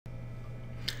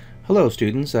Hello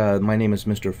students, my name is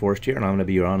Mr. Forst here and I'm going to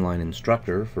be your online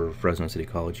instructor for Fresno City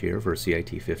College here for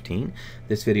CIT 15.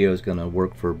 This video is going to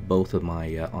work for both of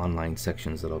my online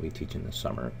sections that I'll be teaching this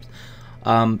summer.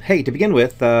 Hey, to begin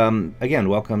with, again,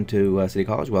 welcome to City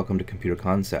College, welcome to Computer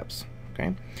Concepts.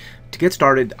 Okay. To get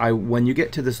started, when you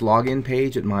get to this login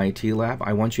page at my IT Lab,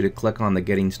 I want you to click on the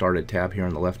Getting Started tab here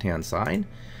on the left-hand side.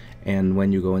 And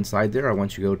when you go inside there, I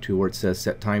want you to go to where it says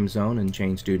Set Time Zone and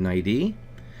change Student ID.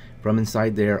 From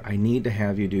inside there, I need to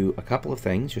have you do a couple of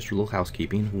things, just a little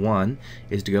housekeeping. One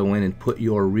is to go in and put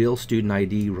your real student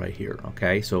ID right here,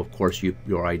 okay? So of course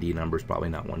your ID number is probably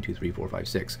not 1, 2, 3, 4, 5,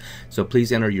 6. So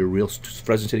please enter your real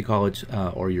Fresno City College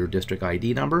or your district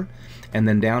ID number. And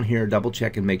then down here, double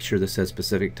check and make sure this says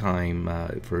Pacific Time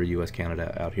for US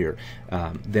Canada out here.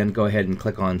 Then go ahead and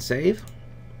click on Save.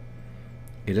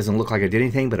 It doesn't look like I did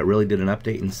anything, but it really did an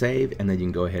update and save, and then you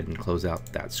can go ahead and close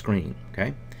out that screen,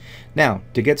 okay? Now,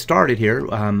 to get started here,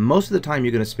 most of the time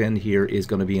you're going to spend here is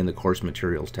going to be in the Course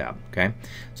Materials tab, okay?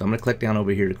 So I'm going to click down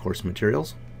over here to Course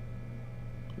Materials.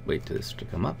 Wait for this to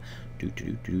come up. The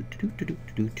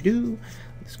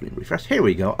screen refresh. Here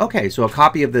we go. Okay, so a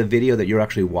copy of the video that you're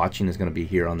actually watching is going to be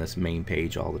here on this main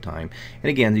page all the time.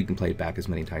 And again, you can play it back as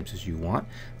many times as you want.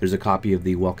 There's a copy of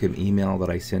the welcome email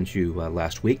that I sent you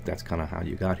last week. That's kind of how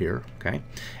you got here, okay?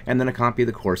 And then a copy of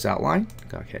the course outline.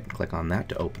 Go ahead and click on that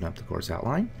to open up the course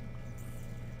outline.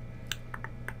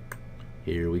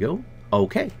 Here we go.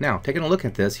 Okay, now taking a look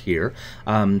at this here,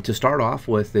 to start off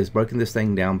with is breaking this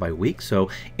thing down by week. So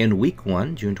in week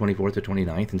 1, June 24th to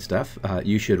 29th and stuff,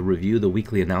 you should review the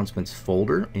weekly announcements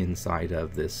folder inside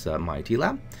of this My IT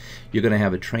Lab. You're going to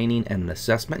have a training and an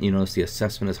assessment. You notice the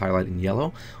assessment is highlighted in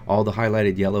yellow. All the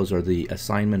highlighted yellows are the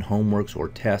assignment, homeworks, or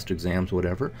test, exams,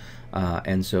 whatever.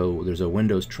 And so there's a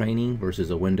Windows training versus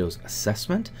a Windows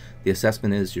assessment. The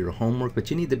assessment is your homework, but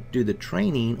you need to do the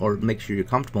training or make sure you're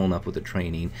comfortable enough with the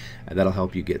training. That'll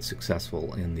help you get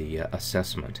successful in the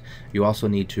assessment. You also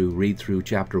need to read through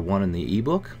chapter 1 in the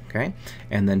ebook, okay,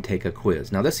 and then take a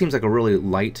quiz. Now this seems like a really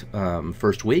light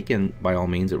first week, and by all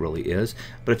means it really is,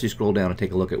 but if you scroll down and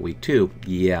take a look at week 2,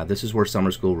 yeah, this is where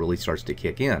summer school really starts to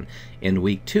kick in. In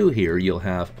week 2 here, you'll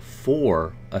have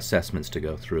 4 assessments to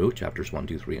go through, chapters 1,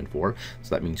 2, 3, and 4,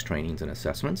 so that means trainings and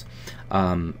assessments.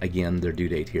 Again, their due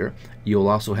date here. You'll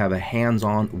also have a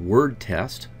hands-on word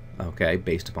test, okay,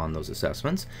 based upon those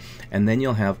assessments. And then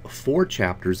you'll have 4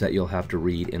 chapters that you'll have to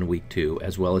read in week 2,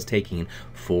 as well as taking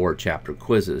 4 chapter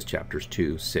quizzes, chapters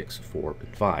 2, 6, 4,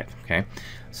 and 5, okay?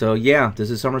 So yeah, this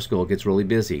is summer school. It gets really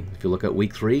busy. If you look at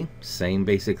week 3, same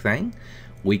basic thing.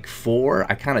 Week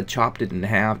 4, I kind of chopped it in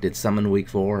half, did some in week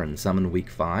 4 and some in week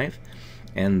 5.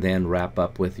 And then wrap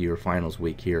up with your finals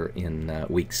week here in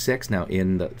week 6. Now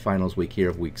in the finals week here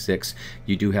of week 6,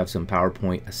 you do have some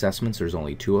PowerPoint assessments. There's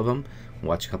only 2 of them.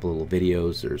 Watch a couple of little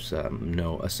videos. There's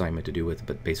no assignment to do with it,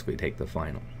 but basically take the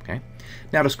final, okay?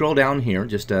 Now to scroll down here,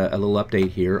 just a little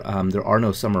update here. There are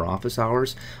no summer office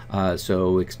hours,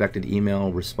 so expected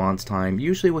email response time,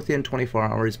 usually within 24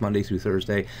 hours, Monday through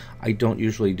Thursday. I don't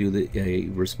usually do a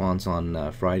response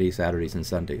on Fridays, Saturdays, and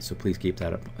Sundays, so please keep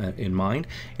that in mind,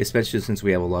 especially since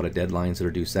we have a lot of deadlines that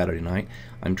are due Saturday night.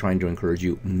 I'm trying to encourage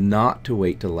you not to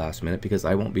wait till the last minute because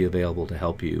I won't be available to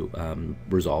help you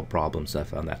resolve problem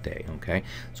stuff on that day, okay?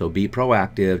 So be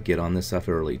proactive, get on this stuff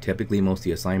early. Typically most of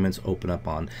the assignments open up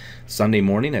on Sunday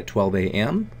morning at 12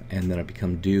 a.m. and then it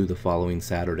become due the following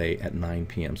Saturday at 9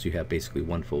 p.m. So you have basically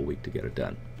 1 full week to get it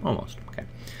done, almost, okay?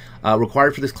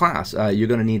 Required for this class, you're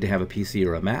going to need to have a PC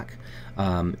or a Mac.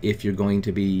 If you're going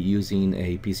to be using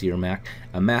a PC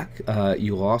or Mac,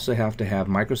 you'll also have to have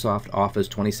Microsoft Office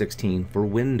 2016 for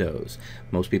Windows.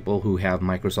 Most people who have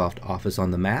Microsoft Office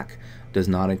on the Mac does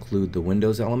not include the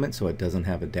Windows element, so it doesn't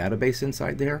have a database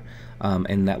inside there,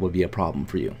 and that would be a problem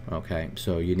for you, okay?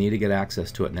 So you need to get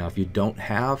access to it. Now if you don't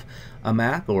have a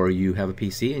Mac or you have a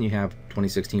PC and you have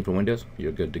 2016 for Windows,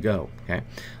 you're good to go, okay?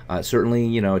 Certainly,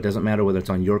 you know, it doesn't matter whether it's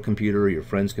on your computer, your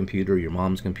friend's computer, your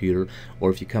mom's computer, or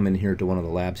if you come in here to one of the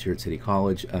labs here at City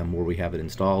College where we have it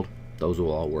installed, those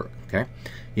will all work, okay?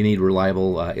 You need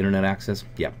reliable internet access.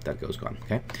 Yep, that goes gone,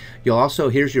 okay? You'll also,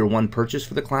 here's your one purchase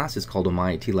for the class. It's called a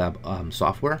My IT Lab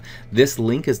software. This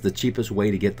link is the cheapest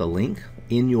way to get the link.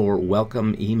 In your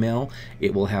welcome email,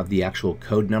 it will have the actual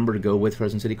code number to go with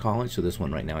Fresno City College. So this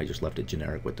one right now, I just left it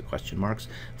generic with the question marks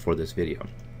for this video.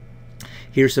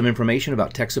 Here's some information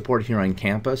about tech support here on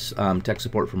campus, tech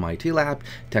support from my IT Lab,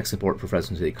 tech support for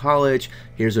Fresno City College.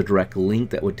 Here's a direct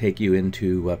link that would take you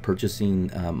into purchasing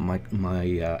Microsoft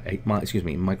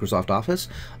Office.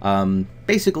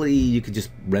 Basically, you could just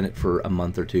rent it for a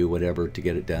month or two, whatever, to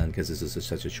get it done, because this is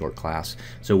such a short class,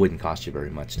 so it wouldn't cost you very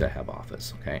much to have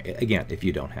Office, okay? Again, if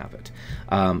you don't have it.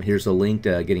 Here's a link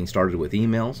to getting started with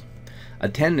emails.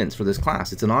 Attendance for this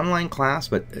class. It's an online class,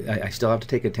 but I still have to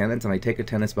take attendance, and I take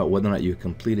attendance about whether or not you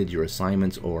completed your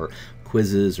assignments or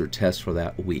quizzes or tests for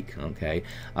that week, okay?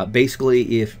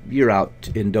 Basically, if you're out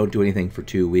and don't do anything for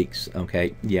 2 weeks,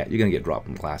 okay, yeah, you're going to get dropped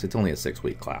from class. It's only a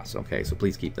 6-week class, okay? So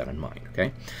please keep that in mind,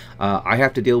 okay? I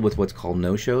have to deal with what's called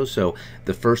no-shows. So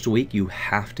the first week, you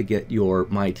have to get your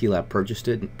My IT Lab purchased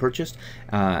and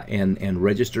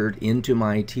registered into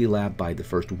My IT Lab by the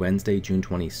first Wednesday, June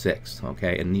 26th,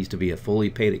 okay? It needs to be a fully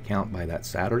paid account by that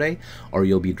Saturday, or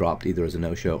you'll be dropped either as a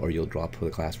no-show or you'll drop for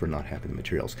the class for not having the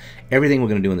materials. Everything we're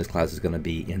going to do in this class is going to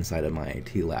be inside of My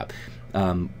IT Lab.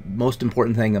 Most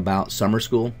important thing about summer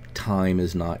school, time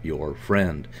is not your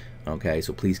friend. Okay,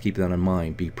 so please keep that in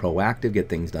mind. Be proactive, get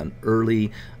things done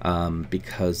early,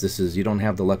 because you don't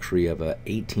have the luxury of a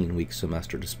 18-week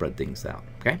semester to spread things out.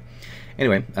 Okay.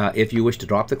 Anyway, if you wish to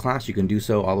drop the class, you can do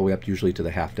so all the way up usually to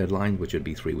the half deadline, which would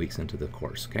be 3 weeks into the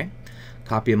course. Okay.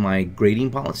 Copy of my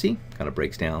grading policy kind of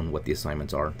breaks down what the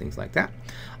assignments are, things like that.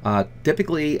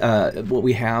 Typically, what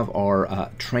we have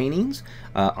are trainings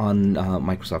on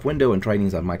Microsoft Windows and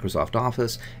trainings on Microsoft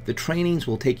Office. The trainings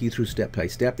will take you through step by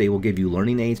step. They will give you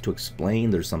learning aids to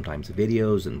explain. There's sometimes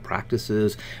videos and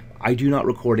practices. I do not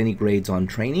record any grades on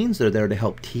trainings. They're there to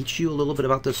help teach you a little bit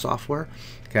about the software.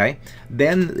 Okay,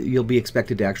 then you'll be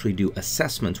expected to actually do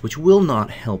assessments, which will not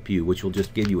help you, which will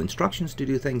just give you instructions to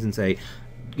do things and say,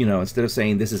 you know, instead of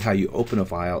saying this is how you open a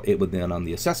file, it would then on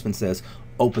the assessment says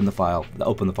open the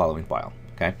following file.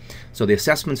 Okay, so the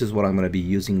assessments is what I'm going to be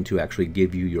using to actually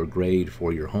give you your grade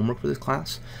for your homework for this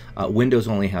class. Windows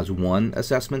only has 1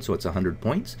 assessment, so it's 100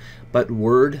 points, but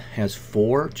Word has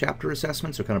 4 chapter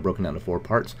assessments. They're kind of broken down to 4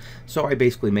 parts, so I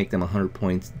basically make them 100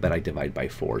 points, but I divide by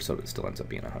 4, so it still ends up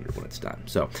being 100 when it's done.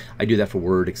 So I do that for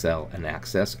Word, Excel, and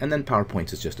Access, and then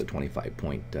PowerPoint is just a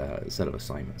 25-point set of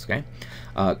assignments. Okay,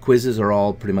 quizzes are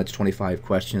all pretty much 25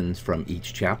 questions from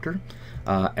each chapter.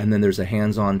 And then there's a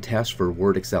hands-on test for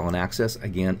Word, Excel, and Access.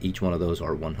 Again, each one of those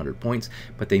are 100 points,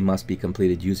 but they must be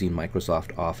completed using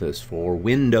Microsoft Office for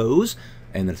Windows,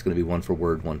 and then it's going to be 1 for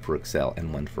Word, 1 for Excel,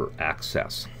 and 1 for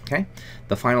Access. Okay.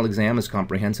 The final exam is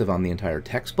comprehensive on the entire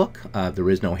textbook. There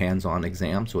is no hands-on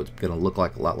exam, so it's going to look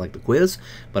like a lot like the quiz,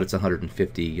 but it's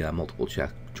 150 multiple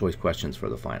choice questions for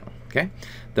the final. Okay.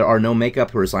 There are no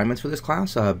makeup or assignments for this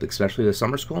class, especially the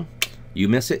summer school. You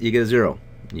miss it, you get a 0.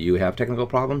 You have technical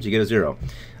problems, you get a 0.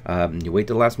 You wait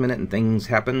till the last minute and things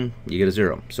happen, you get a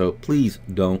 0. So please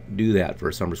don't do that for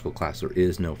a summer school class. There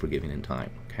is no forgiving in time.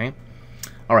 Okay.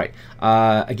 All right.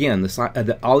 Again,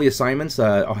 all the assignments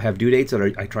have due dates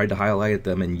that I tried to highlight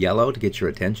them in yellow to get your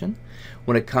attention.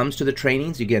 When it comes to the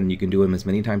trainings, again, you can do them as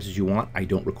many times as you want. I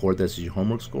don't record this as your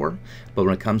homework score. But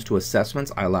when it comes to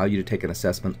assessments, I allow you to take an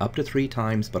assessment up to 3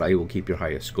 times, but I will keep your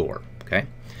highest score. Okay.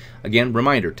 Again,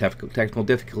 reminder, technical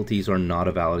difficulties are not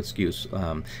a valid excuse.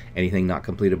 Anything not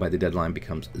completed by the deadline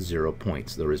becomes 0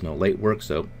 points. There is no late work,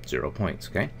 so 0 points,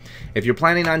 okay? If you're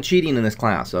planning on cheating in this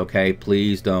class, okay,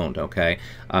 please don't, okay?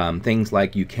 Things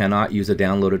like you cannot use a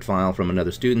downloaded file from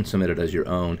another student, submit it as your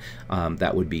own.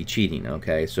 That would be cheating,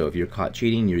 okay? So if you're caught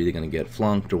cheating, you're either going to get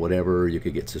flunked or whatever. You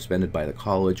could get suspended by the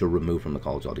college or removed from the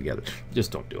college altogether.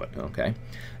 Just don't do it, okay?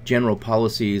 General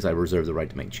policies, I reserve the right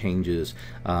to make changes.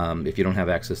 If you don't have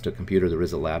access to a computer, there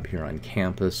is a lab here on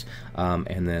campus.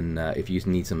 And then if you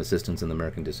need some assistance in the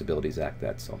American Disabilities Act,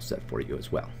 that's all set for you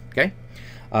as well. Okay.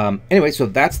 Anyway, so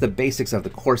that's the basics of the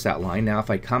course outline. Now,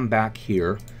 if I come back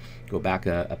here, go back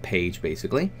a page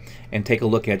basically, and take a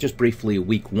look at just briefly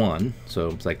week 1. So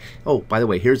it's like, oh, by the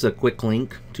way, here's a quick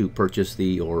link to purchase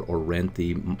the or rent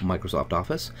the Microsoft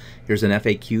Office. Here's an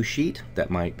FAQ sheet that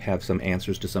might have some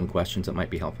answers to some questions that might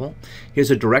be helpful.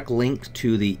 Here's a direct link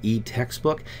to the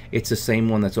e-textbook. It's the same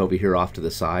one that's over here off to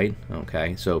the side.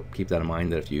 Okay, so keep that in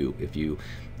mind that if you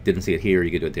didn't see it here,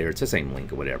 you could do it there. It's the same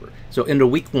link or whatever. So into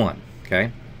week 1,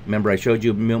 okay. Remember, I showed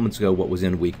you moments ago what was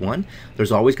in week 1.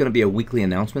 There's always going to be a weekly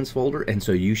announcements folder, and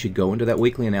so you should go into that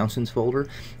weekly announcements folder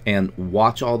and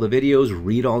watch all the videos,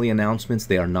 read all the announcements.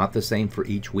 They are not the same for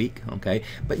each week, okay?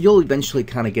 But you'll eventually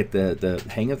kind of get the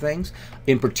hang of things.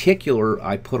 In particular,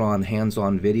 I put on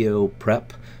hands-on video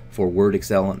prep for Word,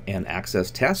 Excel, and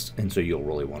Access tests, and so you'll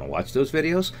really want to watch those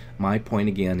videos. My point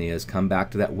again is come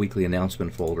back to that weekly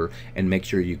announcement folder and make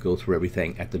sure you go through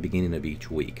everything at the beginning of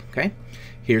each week, okay?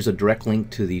 Here's a direct link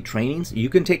to the trainings. You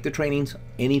can take the trainings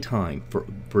anytime for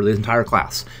the entire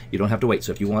class. You don't have to wait.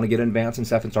 So if you want to get in advance and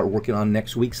stuff and start working on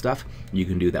next week's stuff, you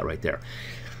can do that right there.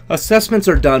 Assessments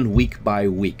are done week by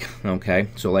week, okay?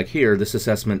 So like here, this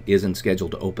assessment isn't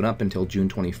scheduled to open up until June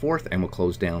 24th and will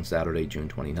close down Saturday, June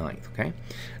 29th, okay?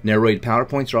 Narrated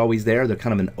PowerPoints are always there. They're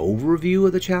kind of an overview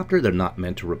of the chapter. They're not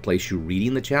meant to replace you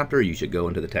reading the chapter. You should go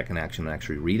into the Tech in Action and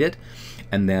actually read it.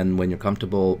 And then when you're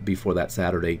comfortable before that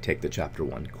Saturday, take the Chapter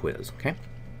 1 quiz, okay?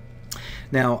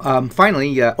 Now,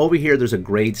 finally, over here, there's a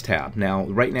grades tab. Now,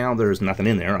 right now, there's nothing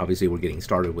in there. Obviously, we're getting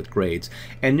started with grades.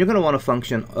 And you're going to want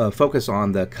to focus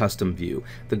on the custom view.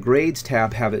 The grades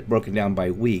tab have it broken down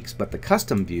by weeks, but the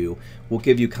custom view will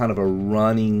give you kind of a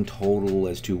running total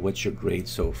as to what's your grade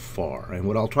so far. And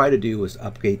what I'll try to do is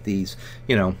update these,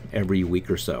 you know, every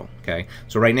week or so, okay?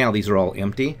 So right now, these are all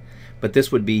empty. But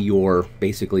this would be your,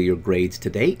 basically your grades to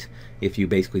date. If you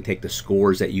basically take the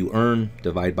scores that you earn,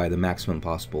 divide by the maximum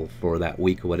possible for that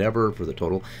week or whatever, for the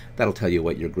total, that'll tell you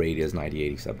what your grade is, 90,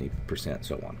 80, 70%,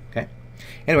 so on, okay?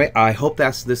 Anyway, I hope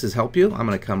this has helped you. I'm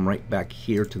gonna come right back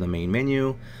here to the main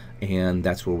menu, and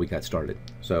that's where we got started.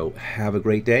 So have a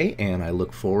great day, and I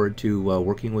look forward to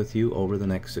working with you over the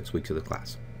next 6 weeks of the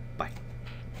class.